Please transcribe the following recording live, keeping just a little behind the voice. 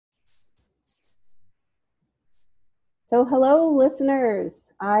So, hello, listeners.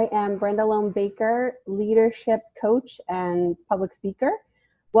 I am Brenda Lone Baker, leadership coach and public speaker.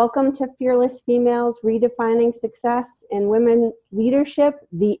 Welcome to Fearless Females Redefining Success in Women Leadership,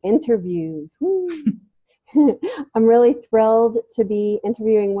 the interviews. I'm really thrilled to be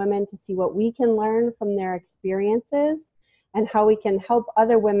interviewing women to see what we can learn from their experiences and how we can help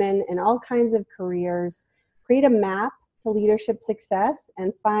other women in all kinds of careers create a map to leadership success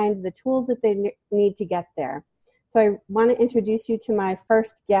and find the tools that they need to get there. So I want to introduce you to my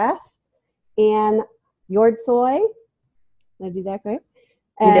first guest, Anne Yordsoy. Did I do that great?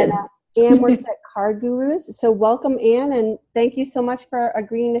 And Anne works at CarGurus. So welcome, Anne, and thank you so much for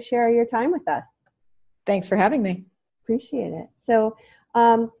agreeing to share your time with us. Thanks for having me. Appreciate it. So,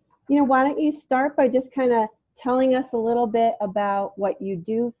 why don't you start by just kind of telling us a little bit about what you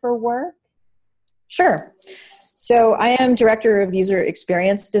do for work? Sure. So I am Director of User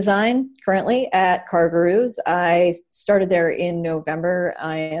Experience Design currently at CarGurus. I started there in November.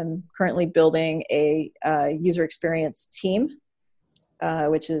 I am currently building a user experience team,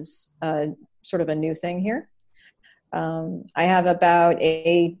 which is sort of a new thing here. I have about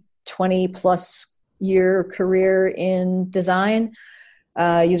a 20-plus year career in design,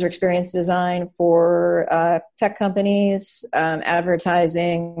 user experience design for tech companies,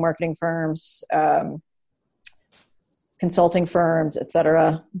 advertising, marketing firms, consulting firms, et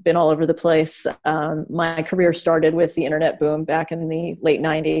cetera. Been all over the place. My career started with the internet boom back in the late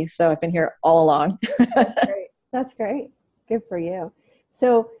 90s, so I've been here all along. That's great. Good for you.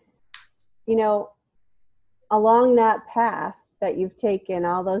 So, along that path that you've taken,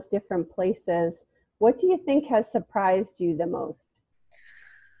 all those different places, what do you think has surprised you the most?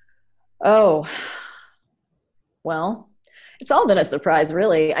 Oh, well, it's all been a surprise,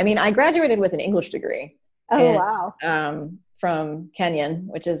 really. I mean, I graduated with an English degree. Oh, wow. From Kenyon,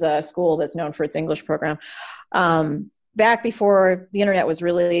 which is a school that's known for its English program. Back before the internet was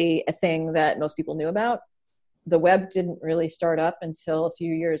really a thing that most people knew about. The web didn't really start up until a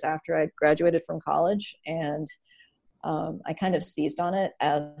few years after I graduated from college. And I kind of seized on it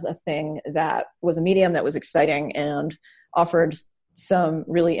as a thing that was a medium that was exciting and offered some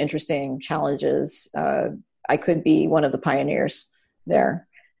really interesting challenges. I could be one of the pioneers there.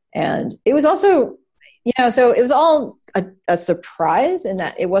 And it was also, so it was all a surprise in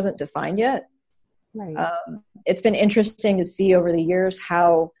that it wasn't defined yet. Right. It's been interesting to see over the years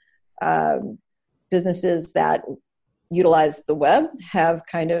how businesses that utilize the web have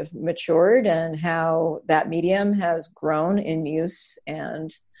kind of matured and how that medium has grown in use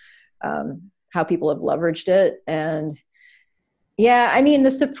and how people have leveraged it. And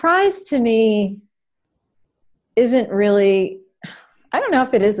the surprise to me isn't really, I don't know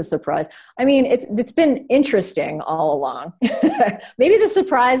if it is a surprise. I mean, it's been interesting all along. Maybe the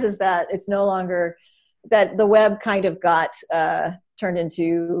surprise is that it's no longer, that the web kind of got turned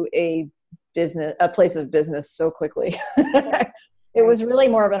into a place of business so quickly. It was really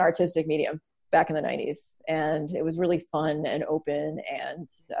more of an artistic medium back in the 90s. And it was really fun and open and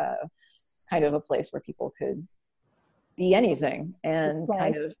kind of a place where people could be anything. And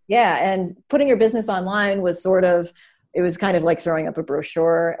and putting your business online was it was kind of like throwing up a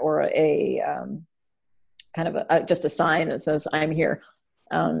brochure or a kind of just a sign that says, I'm here.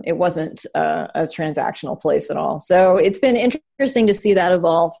 It wasn't a transactional place at all. So it's been interesting to see that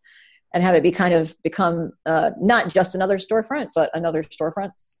evolve and have it become not just another storefront, but another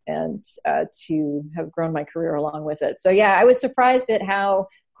storefront, and to have grown my career along with it. So I was surprised at how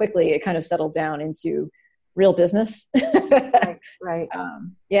quickly it kind of settled down into real business. Right.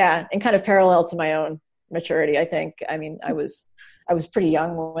 And kind of parallel to my own maturity, I think. I mean, I was pretty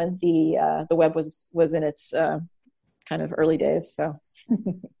young when the web was in its kind of early days.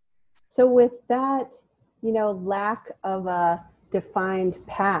 So with that, lack of a defined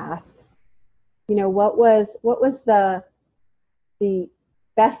path, what was the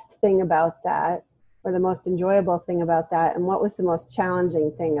best thing about that, or the most enjoyable thing about that, and what was the most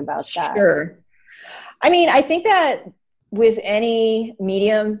challenging thing about that? Sure. I mean, I think that with any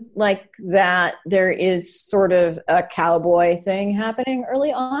medium like that, there is sort of a cowboy thing happening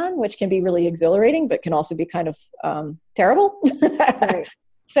early on, which can be really exhilarating, but can also be kind of terrible. Right.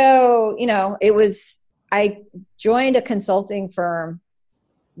 So, I joined a consulting firm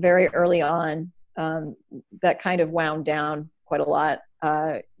very early on that kind of wound down quite a lot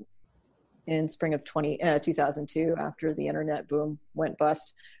in spring of 2002 after the internet boom went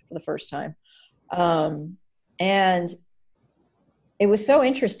bust for the first time. And it was so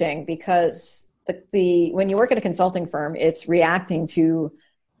interesting because when you work at a consulting firm, it's reacting to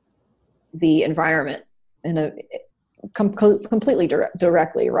the environment in a completely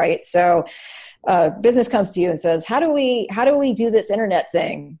directly, right? So business comes to you and says, how do we do this internet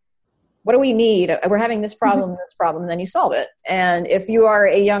thing? What do we need? We're having this problem, and then you solve it. And if you are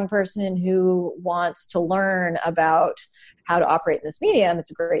a young person who wants to learn about how to operate in this medium,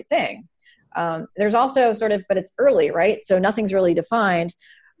 it's a great thing. There's also but it's early, right? So nothing's really defined.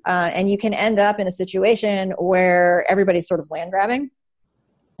 And you can end up in a situation where everybody's sort of land grabbing.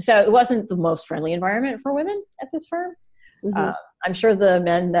 So it wasn't the most friendly environment for women at this firm. Mm-hmm. I'm sure the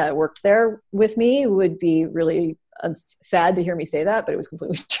men that worked there with me would be really sad to hear me say that, but it was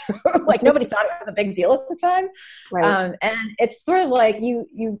completely true. Like nobody thought it was a big deal at the time. Right. And it's sort of like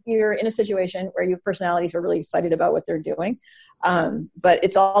you're in a situation where you have personalities who are really excited about what they're doing. But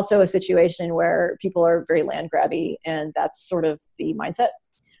it's also a situation where people are very land grabby, and that's sort of the mindset.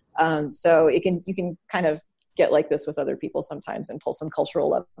 So you can kind of get like this with other people sometimes and pull some cultural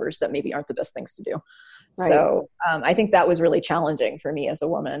levers that maybe aren't the best things to do. Right. So I think that was really challenging for me as a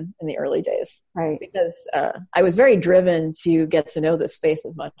woman in the early days, right? Because I was very driven to get to know this space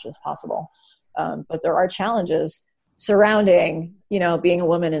as much as possible. But there are challenges surrounding, being a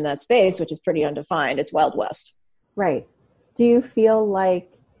woman in that space, which is pretty undefined. It's Wild West. Right. Do you feel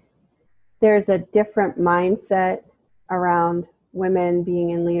like there's a different mindset around women being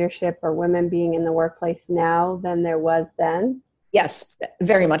in leadership or women being in the workplace now than there was then? Yes,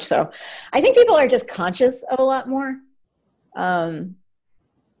 very much so. I think people are just conscious of a lot more.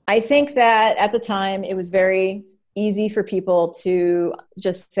 I think that at the time it was very easy for people to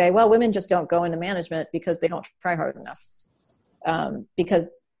just say, well, women just don't go into management because they don't try hard enough.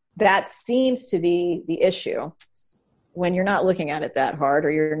 Because that seems to be the issue when you're not looking at it that hard,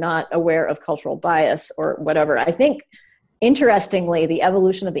 or you're not aware of cultural bias or whatever. I think, interestingly, the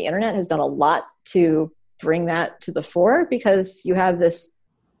evolution of the internet has done a lot to bring that to the fore, because you have this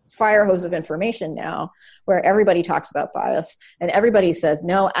fire hose of information now where everybody talks about bias and everybody says,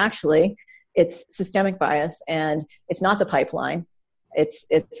 no, actually, it's systemic bias and it's not the pipeline. It's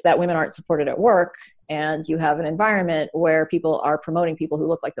that women aren't supported at work, and you have an environment where people are promoting people who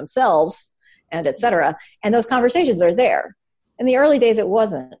look like themselves, and et cetera. And those conversations are there. In the early days, it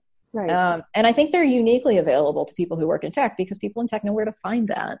wasn't. Right. And I think they're uniquely available to people who work in tech, because people in tech know where to find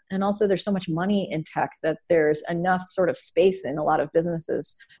that. And also there's so much money in tech that there's enough sort of space in a lot of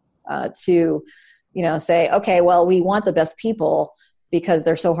businesses to, say, okay, well, we want the best people because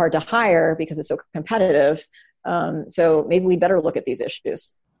they're so hard to hire because it's so competitive. So maybe we better look at these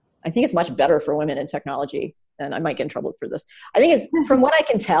issues. I think it's much better for women in technology, and I might get in trouble for this. I think it's, from what I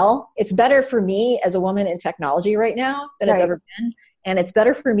can tell, it's better for me as a woman in technology right now than it's ever been. And it's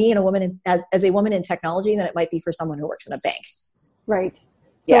better for me and as a woman in technology than it might be for someone who works in a bank. Right. So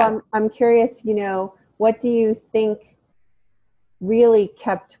yeah. I'm curious, what do you think really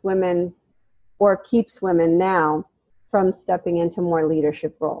kept women or keeps women now from stepping into more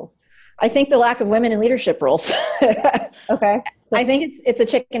leadership roles? I think the lack of women in leadership roles. Okay. So I think it's a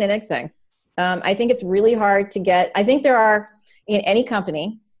chicken and egg thing. I think it's really hard to get. I think there are, in any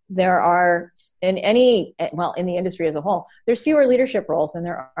company, in the industry as a whole, there's fewer leadership roles than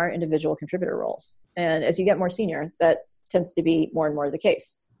there are individual contributor roles. And as you get more senior, that tends to be more and more the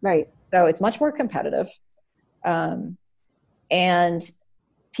case. Right. So it's much more competitive. And it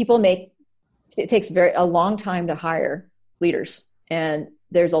takes a long time to hire leaders. And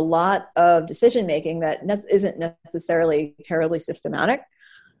there's a lot of decision making that isn't necessarily terribly systematic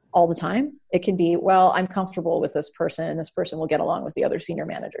all the time. It can be, well, I'm comfortable with this person, and this person will get along with the other senior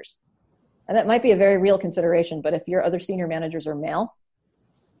managers. And that might be a very real consideration, but if your other senior managers are male,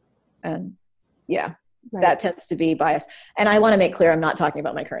 and that tends to be biased. And I want to make clear, I'm not talking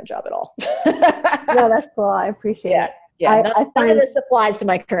about my current job at all. No, that's cool. I appreciate it. Yeah, none of this applies to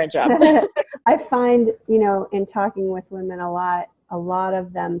my current job. I find, in talking with women a lot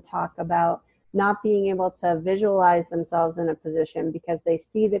of them talk about not being able to visualize themselves in a position because they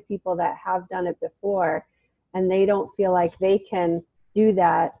see the people that have done it before, and they don't feel like they can do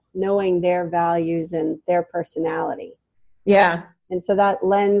that knowing their values and their personality. Yeah. And so that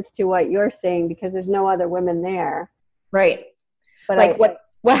lends to what you're saying, because there's no other women there. Right.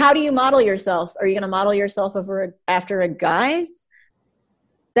 But how do you model yourself? Are you going to model yourself after a guy?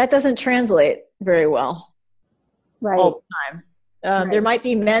 That doesn't translate very well. Right. All the time. Right. There might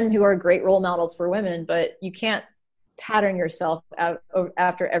be men who are great role models for women, but you can't pattern yourself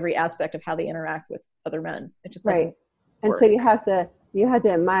after every aspect of how they interact with other men. It just doesn't And work. so you have to,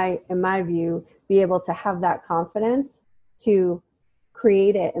 in my view, be able to have that confidence to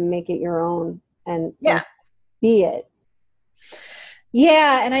create it and make it your own and be it.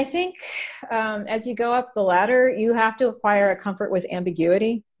 Yeah. And I think as you go up the ladder, you have to acquire a comfort with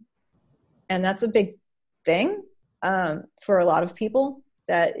ambiguity. And that's a big thing for a lot of people.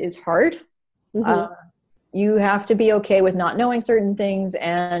 That is hard. Mm-hmm. You have to be okay with not knowing certain things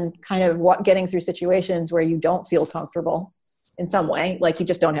and kind of getting through situations where you don't feel comfortable in some way, like you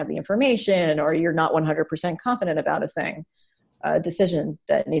just don't have the information or you're not 100% confident about a decision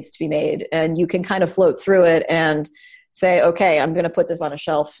that needs to be made. And you can kind of float through it and say, okay, I'm going to put this on a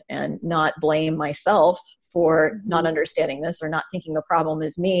shelf and not blame myself for not understanding this or not thinking the problem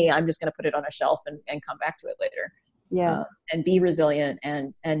is me. I'm just going to put it on a shelf and come back to it later. Yeah. And be resilient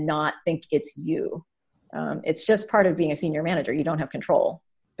and not think it's you. It's just part of being a senior manager. You don't have control,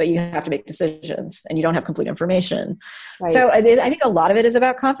 but you have to make decisions and you don't have complete information. Right. So I think a lot of it is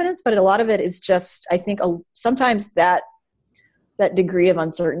about confidence, but a lot of it is just, I think sometimes that degree of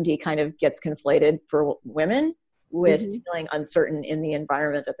uncertainty kind of gets conflated for women with feeling uncertain in the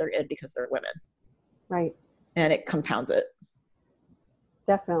environment that they're in because they're women. Right. And it compounds it.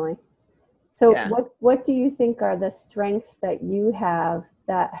 Definitely. So what do you think are the strengths that you have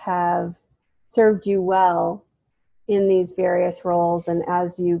that have served you well in these various roles and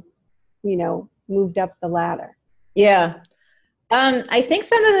as you moved up the ladder? Yeah. I think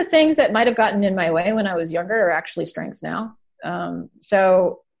some of the things that might have gotten in my way when I was younger are actually strengths now.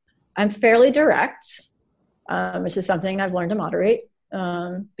 So I'm fairly direct, which is something I've learned to moderate,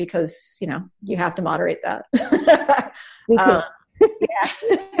 because, you have to moderate that. Me too.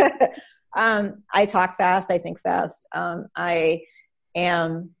 I talk fast. I think fast. I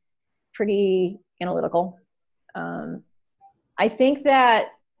am pretty analytical. I think that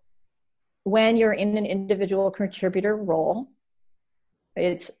when you're in an individual contributor role,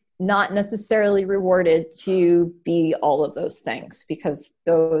 it's not necessarily rewarded to be all of those things because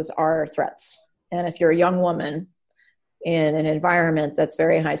those are threats. And if you're a young woman in an environment that's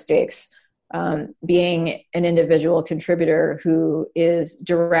very high stakes, being an individual contributor who is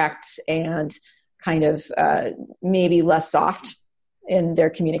direct and kind of maybe less soft in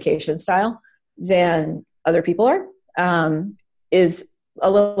their communication style than other people are, is a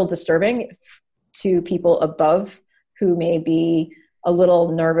little disturbing to people above who may be a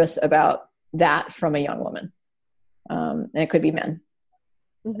little nervous about that from a young woman. And it could be men.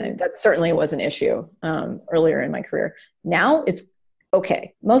 Mm-hmm. That certainly was an issue earlier in my career. Now it's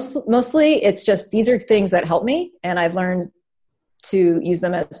okay. Mostly it's just, these are things that help me and I've learned to use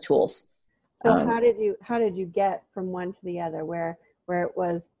them as tools. So how did you get from one to the other where it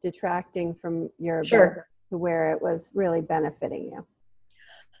was detracting from your ability to where it was really benefiting you?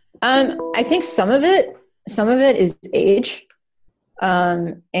 I think some of it is age.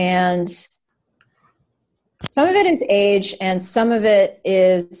 And some of it is age and some of it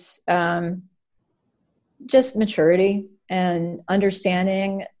is just maturity and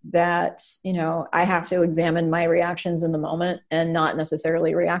understanding that, I have to examine my reactions in the moment and not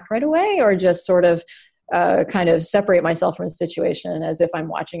necessarily react right away or just sort of kind of separate myself from the situation as if I'm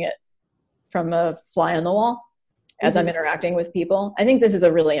watching it from a fly on the wall as I'm interacting with people. I think this is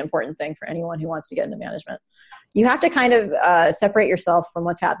a really important thing for anyone who wants to get into management. You have to kind of separate yourself from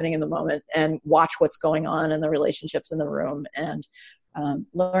what's happening in the moment and watch what's going on in the relationships in the room and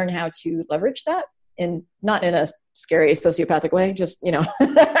learn how to leverage that not in a scary sociopathic way, just,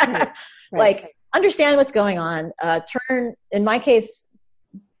 like understand what's going on. In my case,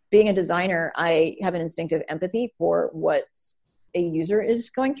 being a designer, I have an instinctive empathy for what a user is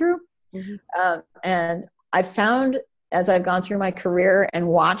going through. Mm-hmm. And I've found as I've gone through my career and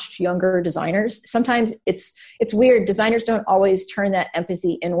watched younger designers, sometimes it's weird. Designers don't always turn that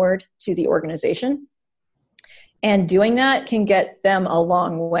empathy inward to the organization. And doing that can get them a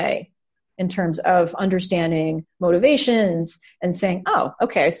long way in terms of understanding motivations and saying, oh,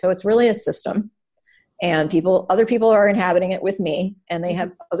 okay, so it's really a system and other people are inhabiting it with me and they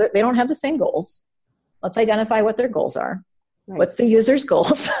don't have the same goals. Let's identify what their goals are. Right. What's the user's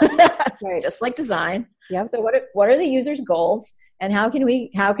goals? It's just like design. Yep. So what are the user's goals and how can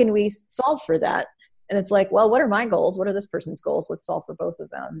we solve for that? And it's like, well, what are my goals? What are this person's goals? Let's solve for both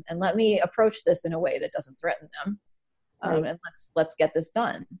of them. And let me approach this in a way that doesn't threaten them. And let's get this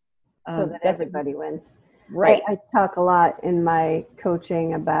done. So that everybody wins. Right. I talk a lot in my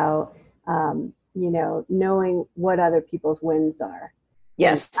coaching about, knowing what other people's wins are.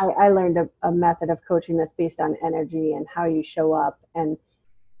 Yes. I learned a method of coaching that's based on energy and how you show up. And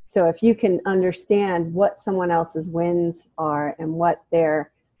so if you can understand what someone else's wins are and what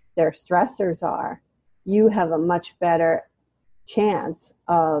their stressors are, you have a much better chance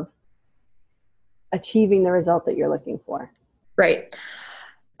of achieving the result that you're looking for. Right.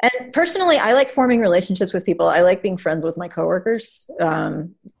 And personally, I like forming relationships with people. I like being friends with my coworkers.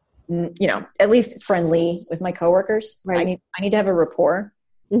 At least friendly with my coworkers. Right. I need to have a rapport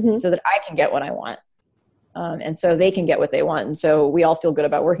so that I can get what I want. And so they can get what they want. And so we all feel good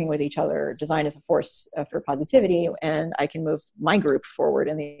about working with each other. Design is a force for positivity, and I can move my group forward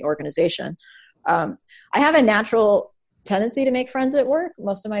in the organization. I have a natural tendency to make friends at work.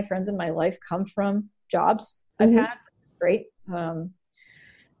 Most of my friends in my life come from jobs I've had. It's great. I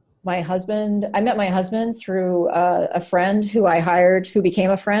met my husband through a friend who I hired, who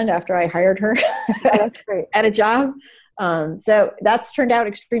became a friend after I hired her That's great. at a job. So that's turned out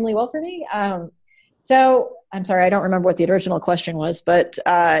extremely well for me. So I'm sorry, I don't remember what the original question was, but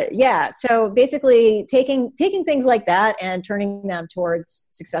yeah. So basically taking things like that and turning them towards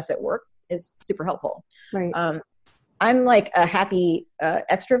success at work is super helpful. Right. I'm like a happy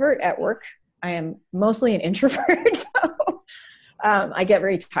extrovert at work. I am mostly an introvert. I get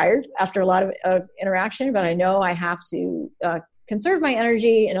very tired after a lot of interaction, but I know I have to conserve my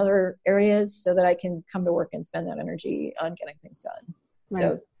energy in other areas so that I can come to work and spend that energy on getting things done. Right.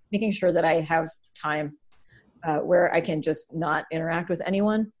 So making sure that I have time where I can just not interact with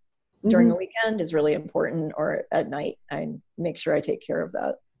anyone during the weekend is really important, or at night. I make sure I take care of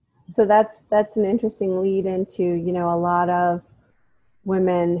that. So that's an interesting lead into, a lot of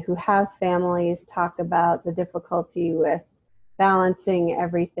women who have families talk about the difficulty with balancing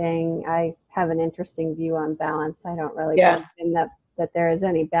everything. I have an interesting view on balance. I don't really believe in that there is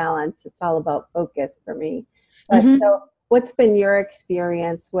any balance. It's all about focus for me. But so what's been your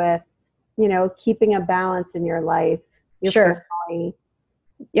experience with, keeping a balance in your life? Your family?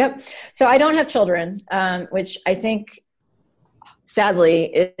 Yep. So I don't have children, which I think sadly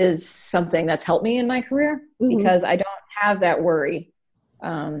is something that's helped me in my career, because I don't have that worry.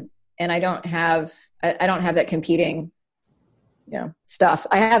 And I don't have that competing, stuff.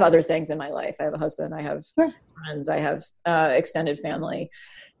 I have other things in my life. I have a husband, I have friends, I have extended family.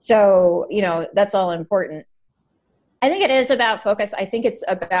 So, that's all important. I think it is about focus. I think it's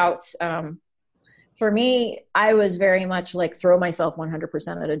about, for me, I was very much like throw myself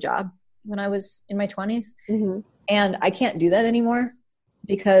 100% at a job when I was in my 20s. And I can't do that anymore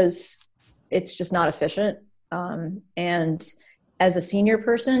because it's just not efficient. And as a senior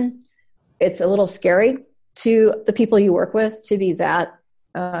person, it's a little scary to the people you work with to be that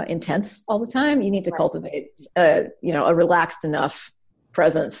intense all the time. You need to cultivate, a relaxed enough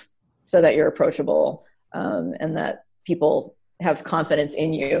presence so that you're approachable, and that people have confidence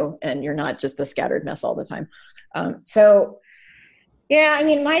in you and you're not just a scattered mess all the time. So yeah, I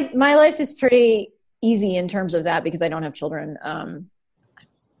mean, my life is pretty easy in terms of that because I don't have children.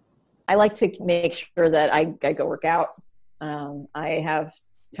 I like to make sure that I go work out. I have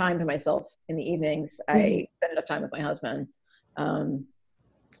time to myself in the evenings. I spend enough time with my husband.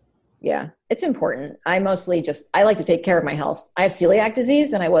 Yeah, it's important. I like to take care of my health. I have celiac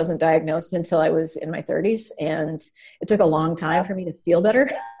disease and I wasn't diagnosed until I was in my 30s. And it took a long time for me to feel better.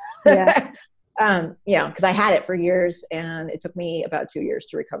 Yeah. Because I had it for years and it took me about 2 years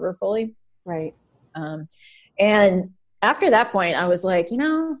to recover fully. Right. And after that point, I was like,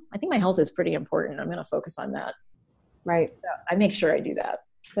 I think my health is pretty important. I'm going to focus on that. Right. So I make sure I do that.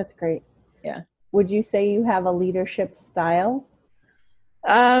 That's great. Yeah. Would you say you have a leadership style?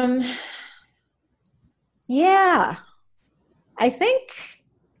 Yeah, I think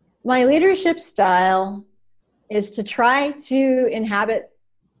my leadership style is to try to inhabit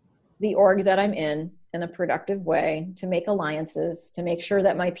the org that I'm in a productive way, to make alliances, to make sure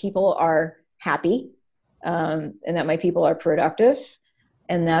that my people are happy, and that my people are productive,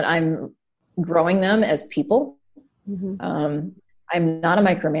 and that I'm growing them as people. I'm not a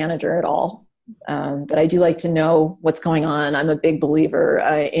micromanager at all. But I do like to know what's going on. I'm a big believer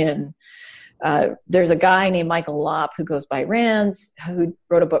in, there's a guy named Michael Lopp who goes by Rands, who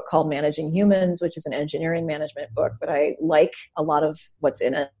wrote a book called Managing Humans, which is an engineering management book, but I like a lot of what's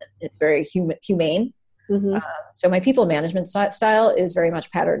in it. It's very humane. So my people management style is very much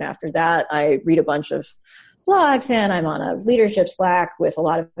patterned after that. I read a bunch of blogs and I'm on a leadership Slack with a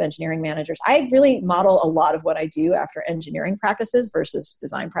lot of engineering managers. I really model a lot of what I do after engineering practices versus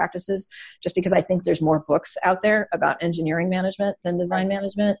design practices, just because I think there's more books out there about engineering management than design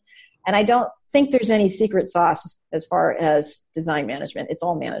management. And I don't think there's any secret sauce as far as design management. It's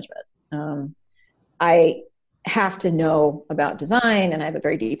all management. I have to know about design and I have a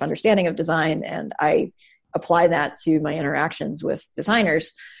very deep understanding of design, and I apply that to my interactions with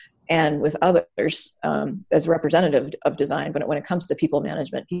designers and with others as representative of design. But when it comes to people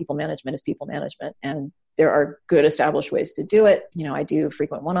management is people management. And there are good established ways to do it. I do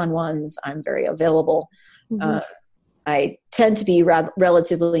frequent one-on-ones. I'm very available. I tend to be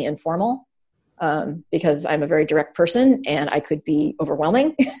relatively informal because I'm a very direct person and I could be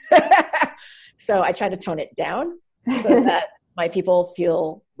overwhelming. So I try to tone it down so that my people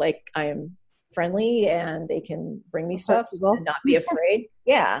feel like I am friendly and they can bring me stuff Flexible. and not be afraid.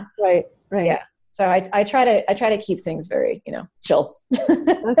 Yeah. Right. Yeah. So I try to keep things very, chill.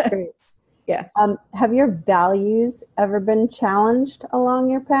 That's great. Yeah. Have your values ever been challenged along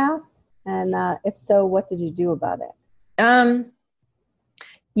your path? And if so, what did you do about it?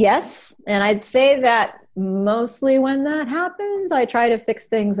 Yes. And I'd say that mostly when that happens, I try to fix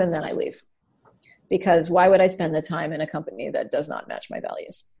things and then I leave. Because why would I spend the time in a company that does not match my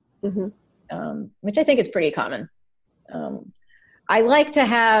values? Mm-hmm. Which I think is pretty common. I like to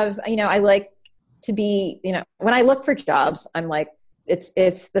have, I like to be, when I look for jobs, I'm like,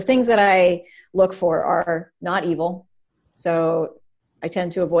 it's the things that I look for are not evil. So I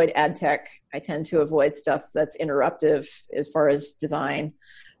tend to avoid ad tech. I tend to avoid stuff that's interruptive as far as design,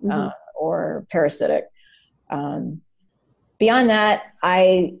 or parasitic. Beyond that,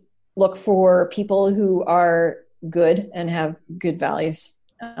 I look for people who are good and have good values.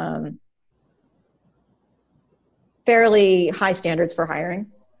 Fairly high standards for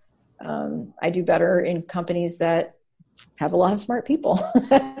hiring. I do better in companies that have a lot of smart people.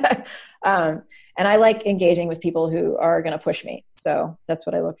 And I like engaging with people who are going to push me. So that's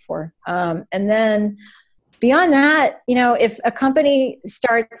what I look for. And then beyond that, if a company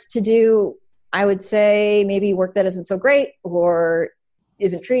starts to do, I would say maybe work that isn't so great or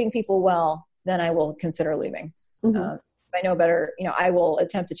isn't treating people well, then I will consider leaving. Mm-hmm. I know better, I will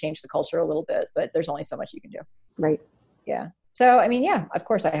attempt to change the culture a little bit, but there's only so much you can do. Right. Yeah. So, yeah, of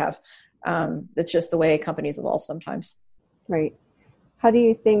course I have. It's just the way companies evolve sometimes. Right. How do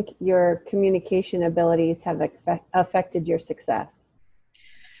you think your communication abilities have affected your success?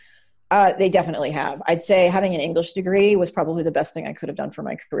 They definitely have. I'd say having an English degree was probably the best thing I could have done for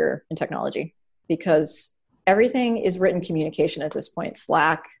my career in technology, because everything is written communication at this point.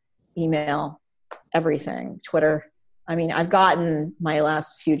 Slack, email, everything, Twitter. I've gotten my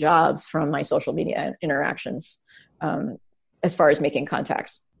last few jobs from my social media interactions, as far as making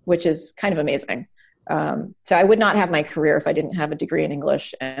contacts, which is kind of amazing. So I would not have my career if I didn't have a degree in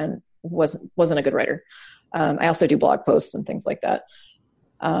English and wasn't a good writer. I also do blog posts and things like that.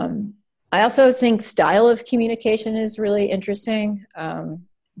 I also think style of communication is really interesting.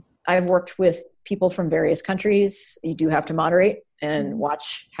 I've worked with people from various countries. You do have to moderate and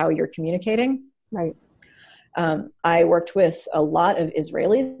watch how you're communicating. Right. I worked with a lot of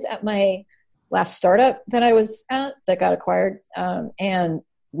Israelis at my last startup that I was at that got acquired, and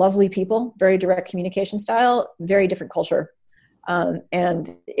lovely people, very direct communication style, very different culture.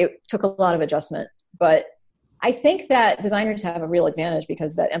 And it took a lot of adjustment, but I think that designers have a real advantage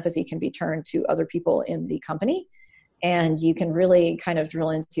because that empathy can be turned to other people in the company, and you can really kind of drill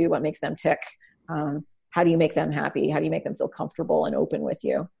into what makes them tick. How do you make them happy? How do you make them feel comfortable and open with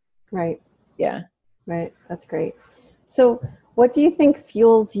you? Right. Yeah. Right. That's great. So what do you think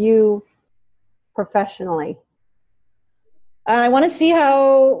fuels you professionally? I want to see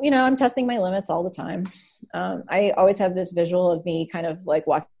how, I'm testing my limits all the time. I always have this visual of me kind of like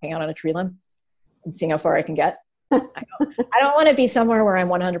walking out on a tree limb and seeing how far I can get. I don't want to be somewhere where I'm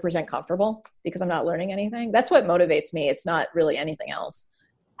 100% comfortable because I'm not learning anything. That's what motivates me. It's not really anything else.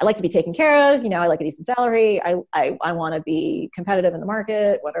 I like to be taken care of. I like a decent salary. I want to be competitive in the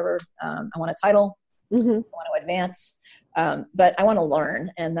market, whatever. I want a title. Mm-hmm. I want to advance. But I want to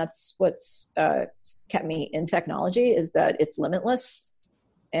learn. And that's what's kept me in technology, is that it's limitless.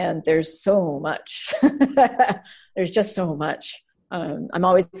 And there's so much. There's just so much.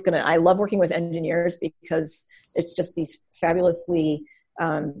 I love working with engineers because it's just these fabulously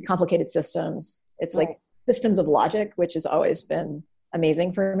complicated systems. It's like systems of logic, which has always been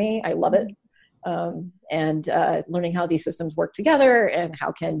amazing for me. I love it. And learning how these systems work together and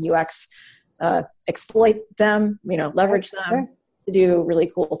how can UX exploit them, leverage them to do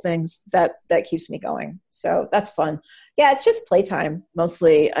really cool things, that keeps me going. So that's fun. Yeah, it's just playtime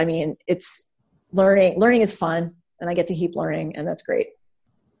mostly. It's learning is fun, and I get to keep learning, and that's great.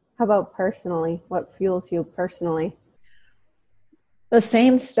 How about personally? What fuels you personally? The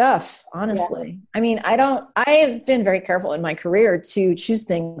same stuff, honestly. Yeah. I have been very careful in my career to choose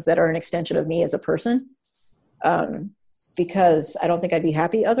things that are an extension of me as a person. Because I don't think I'd be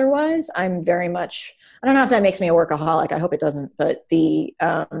happy otherwise. I'm very much, I don't know if that makes me a workaholic. I hope it doesn't, but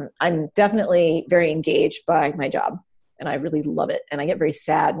I'm definitely very engaged by my job, and I really love it. And I get very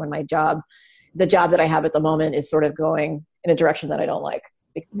sad when the job that I have at the moment is sort of going in a direction that I don't like,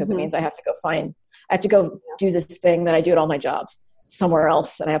 because it means I have to go do this thing that I do at all my jobs somewhere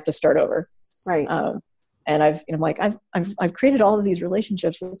else, and I have to start over. Right. And I've created all of these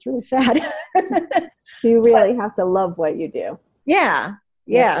relationships. It's really sad. You really have to love what you do. Yeah.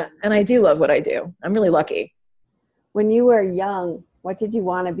 And I do love what I do. I'm really lucky. When you were young, what did you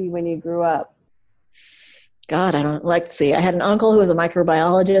want to be when you grew up? God, I don't like to see. I had an uncle who was a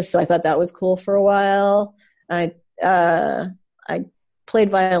microbiologist, so I thought that was cool for a while. I played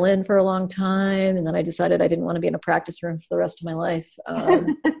violin for a long time, and then I decided I didn't want to be in a practice room for the rest of my life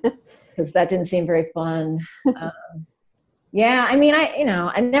because that didn't seem very fun. Yeah, I mean,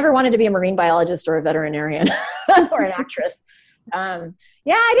 I never wanted to be a marine biologist or a veterinarian or an actress. I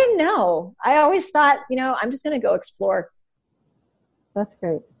didn't know. I always thought, I'm just going to go explore. That's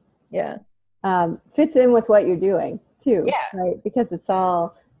great. Yeah. Fits in with what you're doing too, yeah. Right? Because it's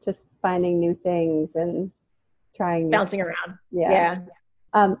all just finding new things and trying. Bouncing around. Yeah.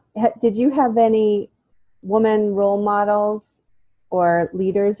 Did you have any woman role models or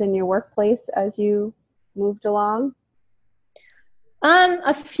leaders in your workplace as you moved along?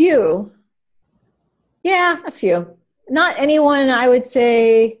 A few. Yeah, a few. Not anyone I would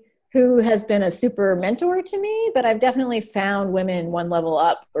say who has been a super mentor to me, but I've definitely found women one level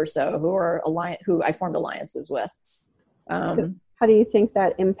up or so who I formed alliances with. How do you think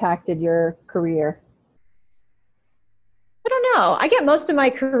that impacted your career? I don't know. I get most of my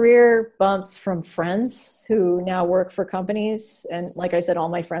career bumps from friends who now work for companies. And like I said, all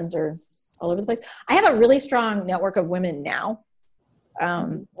my friends are all over the place. I have a really strong network of women now,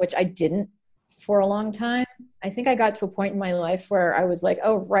 which I didn't for a long time. I think I got to a point in my life where I was like,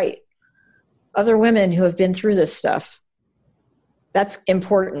 oh, right. Other women who have been through this stuff. That's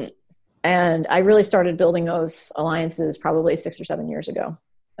important. And I really started building those alliances probably 6 or 7 years ago.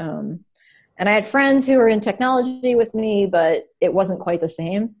 And I had friends who were in technology with me, but it wasn't quite the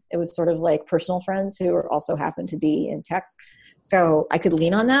same. It was sort of like personal friends who also happened to be in tech. So I could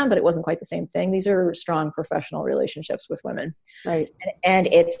lean on them, but it wasn't quite the same thing. These are strong professional relationships with women. Right. And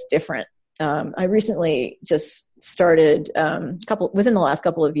it's different. I recently just started within the last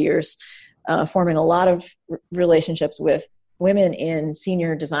couple of years, forming a lot of relationships with women in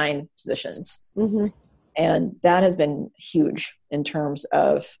senior design positions. Mm-hmm. And that has been huge in terms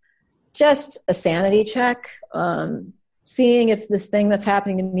of just a sanity check, seeing if this thing that's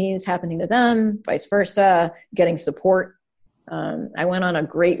happening to me is happening to them, vice versa, getting support. I went on a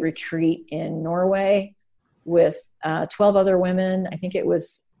great retreat in Norway with 12 other women. I think it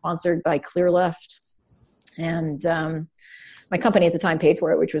was sponsored by Clearleft. And my company at the time paid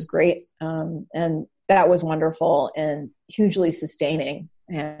for it, which was great. And that was wonderful and hugely sustaining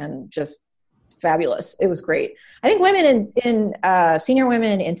and just fabulous. It was great. I think women in senior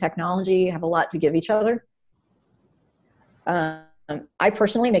women in technology have a lot to give each other. I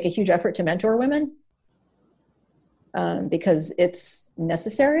personally make a huge effort to mentor women because it's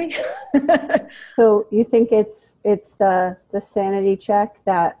necessary. So you think it's the sanity check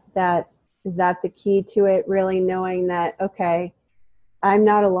that is that the key to it, really knowing that, okay, I'm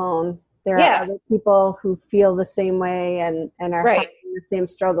not alone. There are other people who feel the same way and are having the same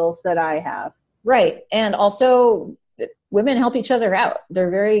struggles that I have. Right. And also women help each other out.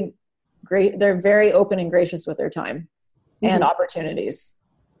 They're very great. They're very open and gracious with their time and opportunities.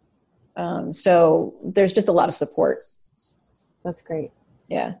 So there's just a lot of support. That's great.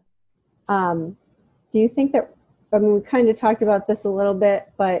 Yeah. Do you think that, we kind of talked about this a little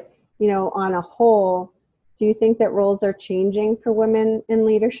bit, but, on a whole, do you think that roles are changing for women in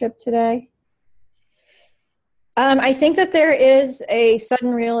leadership today? I think that there is a sudden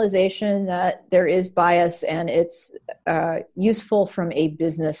realization that there is bias, and it's useful from a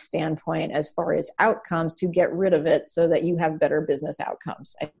business standpoint as far as outcomes to get rid of it so that you have better business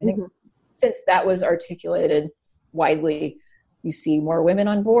outcomes. I think since that was articulated widely, you see more women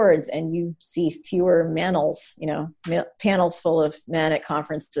on boards and you see fewer panels full of men at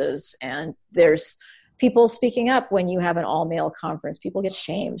conferences, and there's people speaking up when you have an all-male conference. People get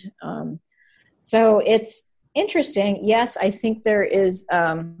shamed. So it's interesting. Yes, I think there is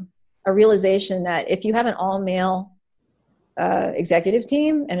a realization that if you have an all-male executive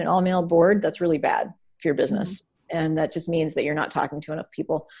team and an all-male board, that's really bad for your business. And that just means that you're not talking to enough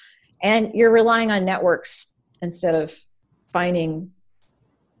people. And you're relying on networks instead of finding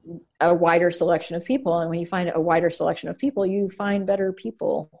a wider selection of people. And when you find a wider selection of people, you find better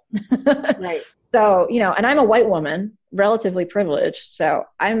people. Right. So, and I'm a white woman, relatively privileged. So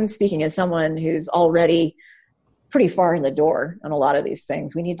I'm speaking as someone who's already pretty far in the door on a lot of these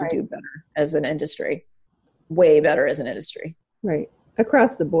things. We need to do better as an industry, way better as an industry. Right.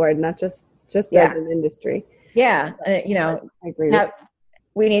 Across the board, not just as an industry. Yeah. I agree.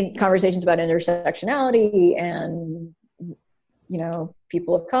 We need conversations about intersectionality and,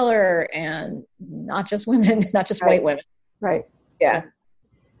 people of color, and not just women, not just white women. Right. Yeah.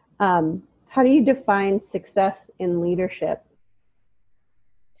 How do you define success in leadership?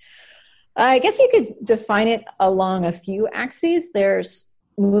 I guess you could define it along a few axes. There's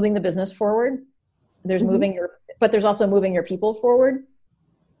moving the business forward. There's Mhm. but there's also moving your people forward.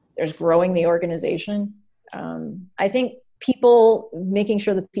 There's growing the organization. I think making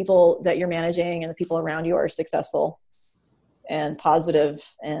sure the people that you're managing and the people around you are successful and positive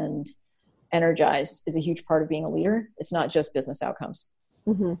and energized is a huge part of being a leader. It's not just business outcomes.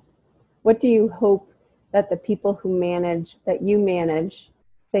 Mhm. What do you hope that the people that you manage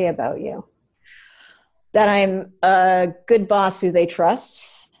say about you? That I'm a good boss who they trust,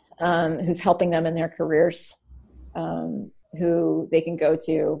 who's helping them in their careers, who they can go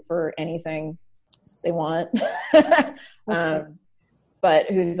to for anything they want, Okay. but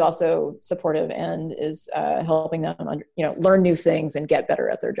who's also supportive and is helping them learn new things and get better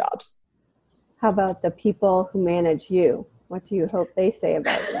at their jobs. How about the people who manage you? What do you hope they say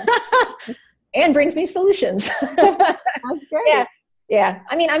about you? And brings me solutions. That's great. Yeah.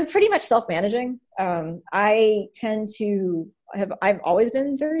 I mean, I'm pretty much self-managing. I've always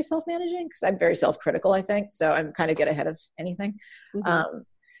been very self-managing because I'm very self-critical, I think. So I'm kind of get ahead of anything. Mm-hmm.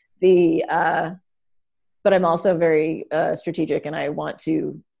 But I'm also very strategic, and I want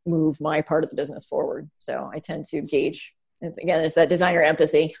to move my part of the business forward. So I tend to gauge. It's that designer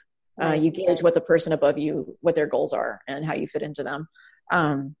empathy. Right, You gauge right. what the person above you, what their goals are, and how you fit into them.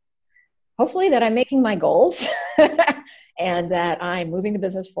 Hopefully that I'm making my goals and that I'm moving the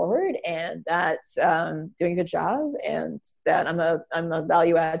business forward and that doing a good job and that I'm a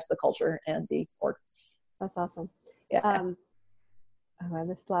value add to the culture and the org. That's awesome. Yeah. I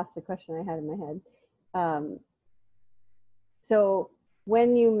just lost the question I had in my head. So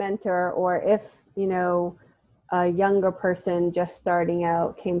when you mentor, or if, a younger person just starting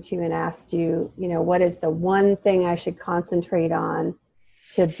out came to you and asked you, what is the one thing I should concentrate on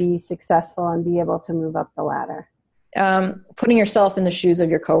to be successful and be able to move up the ladder? Putting yourself in the shoes of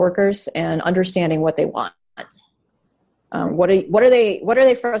your coworkers and understanding what they want. What are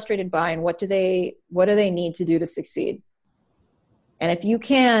they frustrated by, and what do they need to do to succeed? And if you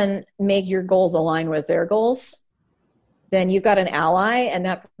can make your goals align with their goals, then you've got an ally, and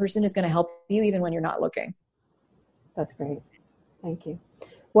that person is going to help you even when you're not looking. That's great. Thank you.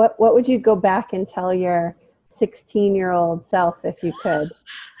 What would you go back and tell your 16-year-old self if you could?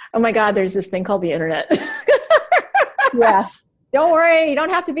 Oh my God, there's this thing called the internet. Yeah. Don't worry, you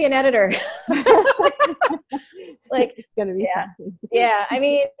don't have to be an editor. Like, it's gonna be yeah. I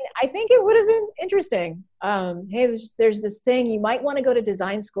mean, I think it would have been interesting. Hey, there's this thing, you might want to go to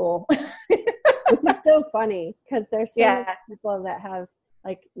design school. Which is so funny because there's so many people that have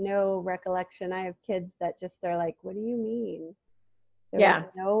like no recollection. I have kids that just are like, what do you mean? There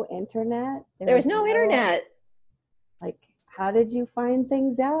was no internet? There was no internet. Like, how did you find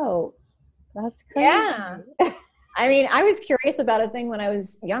things out? That's crazy. Yeah. I mean, I was curious about a thing when I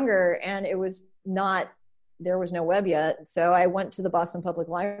was younger, and there was no web yet. So I went to the Boston Public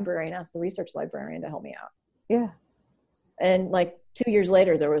Library and asked the research librarian to help me out. Yeah. And like 2 years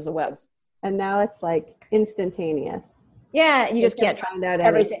later, there was a web. And now it's like instantaneous. Yeah, you just can't trust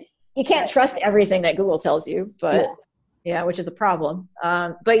everything. You can't trust everything that Google tells you, but which is a problem.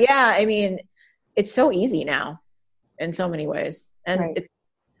 But yeah, I mean, it's so easy now in so many ways. And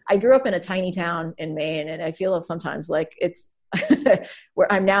I grew up in a tiny town in Maine, and I feel sometimes like it's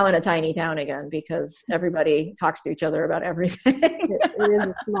where I'm now in a tiny town again because everybody talks to each other about everything. It is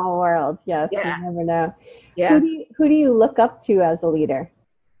a small world. Yes, yeah. You never know. Yeah. Who do you look up to as a leader?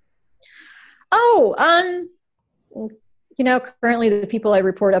 Oh, currently the people I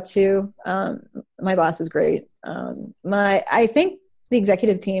report up to, my boss is great. I think the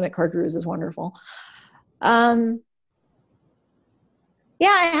executive team at CarGurus is wonderful. I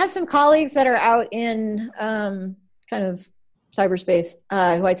have some colleagues that are out in kind of cyberspace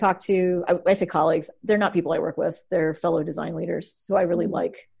who I talk to. I say colleagues. They're not people I work with. They're fellow design leaders who I really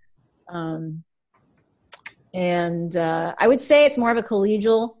like. And I would say it's more of a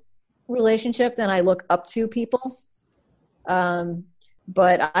collegial relationship than I look up to people.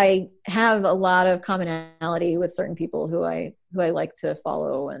 But I have a lot of commonality with certain people who I like to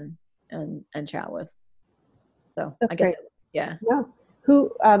follow and chat with. So that's I guess, great. Yeah.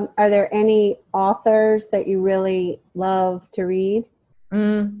 Who are there any authors that you really love to read?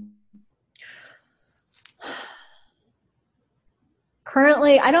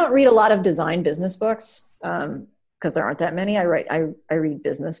 Currently, I don't read a lot of design business books because there aren't that many. I read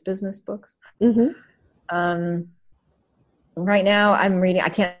business books. Mm-hmm. Right now, I'm reading. I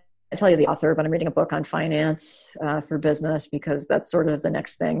can't tell you the author, but I'm reading a book on finance for business because that's sort of the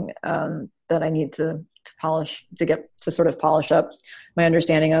next thing that I need to polish up my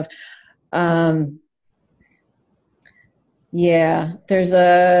understanding of. There's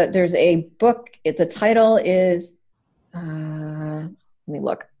a book. The title is. Let me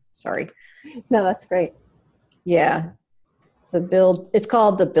look. Sorry. No, that's great. Yeah. It's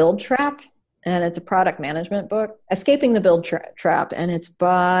called The Build Trap, and it's a product management book, Escaping the Build Trap, and it's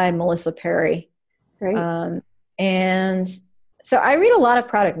by Melissa Perry. Great. And so I read a lot of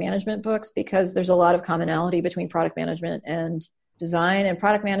product management books because there's a lot of commonality between product management and design, and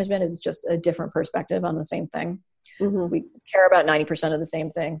product management is just a different perspective on the same thing. Mm-hmm. We care about 90% of the same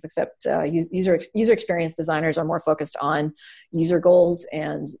things, except user experience designers are more focused on user goals,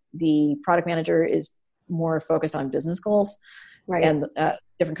 and the product manager is more focused on business goals, right, and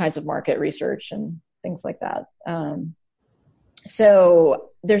different kinds of market research and things like that.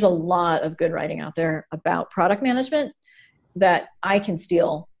 So there's a lot of good writing out there about product management that I can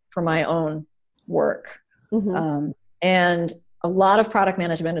steal for my own work. Mm-hmm. And a lot of product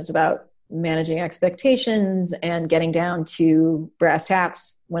management is about managing expectations and getting down to brass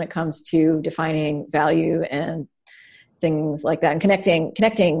tacks when it comes to defining value and things like that, and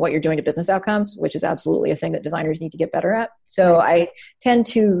connecting what you're doing to business outcomes, which is absolutely a thing that designers need to get better at. So I tend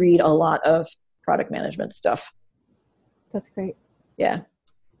to read a lot of product management stuff. That's great. Yeah.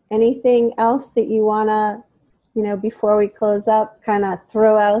 Anything else that you want to, before we close up, kind of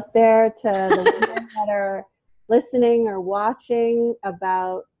throw out there to the women that are listening or watching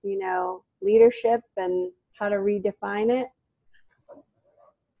about, leadership and how to redefine it?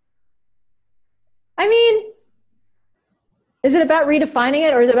 I mean, is it about redefining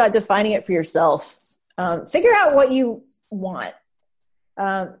it, or is it about defining it for yourself? Figure out what you want.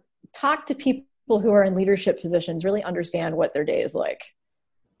 Talk to people who are in leadership positions, really understand what their day is like.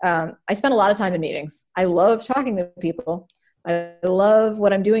 I spend a lot of time in meetings. I love talking to people. I love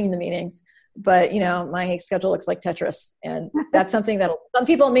what I'm doing in the meetings, but my schedule looks like Tetris, and that's something that some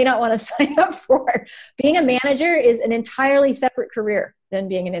people may not want to sign up for. Being a manager is an entirely separate career than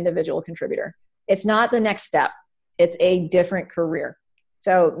being an individual contributor. It's not the next step. It's a different career.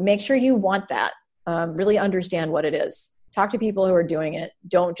 So make sure you want that. Really understand what it is. Talk to people who are doing it.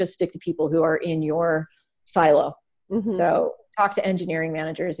 Don't just stick to people who are in your silo. Mm-hmm. So talk to engineering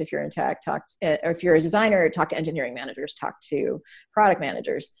managers if you're in tech, or if you're a designer, talk to engineering managers, talk to product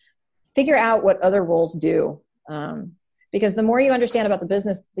managers. Figure out what other roles do. Because the more you understand about the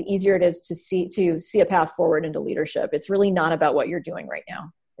business, the easier it is to see a path forward into leadership. It's really not about what you're doing right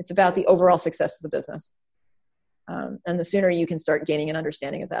now. It's about the overall success of the business. And the sooner you can start gaining an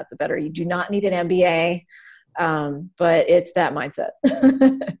understanding of that, the better. You do not need an MBA, but it's that mindset.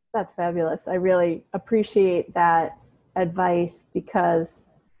 That's fabulous. I really appreciate that advice, because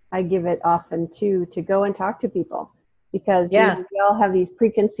I give it often too, to go and talk to people, because we all have these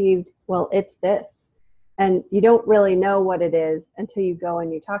preconceived, well, it's this. And you don't really know what it is until you go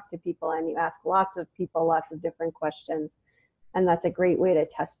and you talk to people and you ask lots of people, lots of different questions. And that's a great way to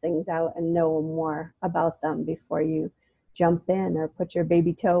test things out and know more about them before you jump in or put your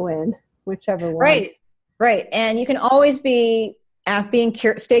baby toe in, whichever one. Right. And you can always stay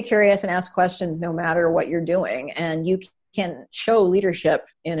curious and ask questions no matter what you're doing. And you can show leadership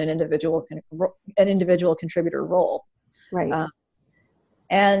in an individual contributor role. Right.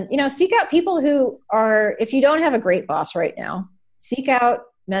 And seek out people who are, if you don't have a great boss right now, seek out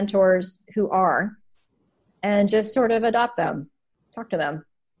mentors who are, and just sort of adopt them, talk to them,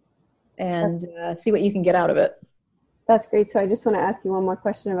 and see what you can get out of it. That's great. So I just want to ask you one more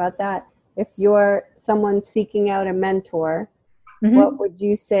question about that. If you're someone seeking out a mentor, mm-hmm. what would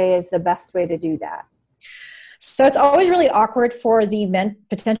you say is the best way to do that? So it's always really awkward for the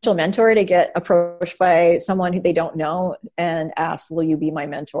potential mentor to get approached by someone who they don't know and asked, will you be my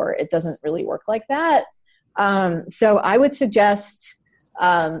mentor? It doesn't really work like that. So I would suggest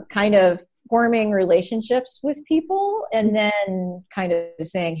kind of forming relationships with people, and then kind of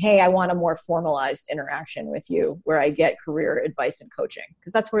saying, hey, I want a more formalized interaction with you where I get career advice and coaching,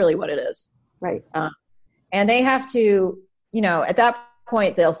 because that's really what it is. Right. And they have to, at that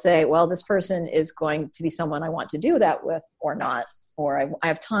point, they'll say, well, this person is going to be someone I want to do that with or not, or I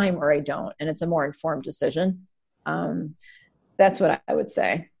have time or I don't. And it's a more informed decision. That's what I would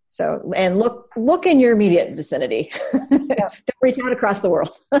say. So, and look in your immediate vicinity. Don't reach out across the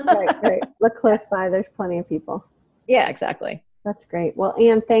world. Right. Look close by. There's plenty of people. Yeah, exactly. That's great. Well,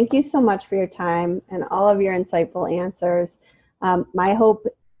 Anne, thank you so much for your time and all of your insightful answers. My hope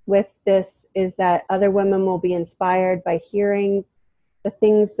with this is that other women will be inspired by hearing the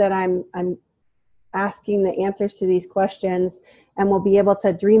things that I'm asking, the answers to these questions, and will be able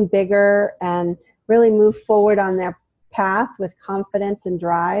to dream bigger and really move forward on their path with confidence and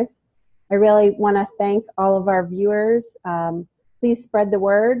drive. I really want to thank all of our viewers. Please spread the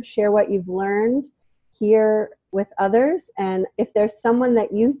word, share what you've learned here with others. And if there's someone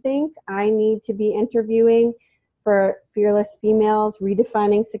that you think I need to be interviewing, for Fearless Females,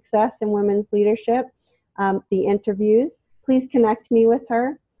 Redefining Success in Women's Leadership, the interviews. Please connect me with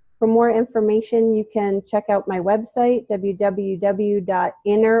her. For more information, you can check out my website,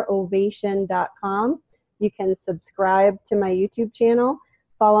 www.innerovation.com. You can subscribe to my YouTube channel,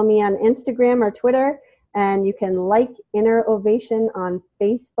 follow me on Instagram or Twitter, and you can like Inner Ovation on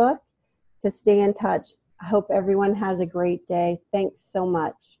Facebook to stay in touch. I hope everyone has a great day. Thanks so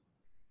much.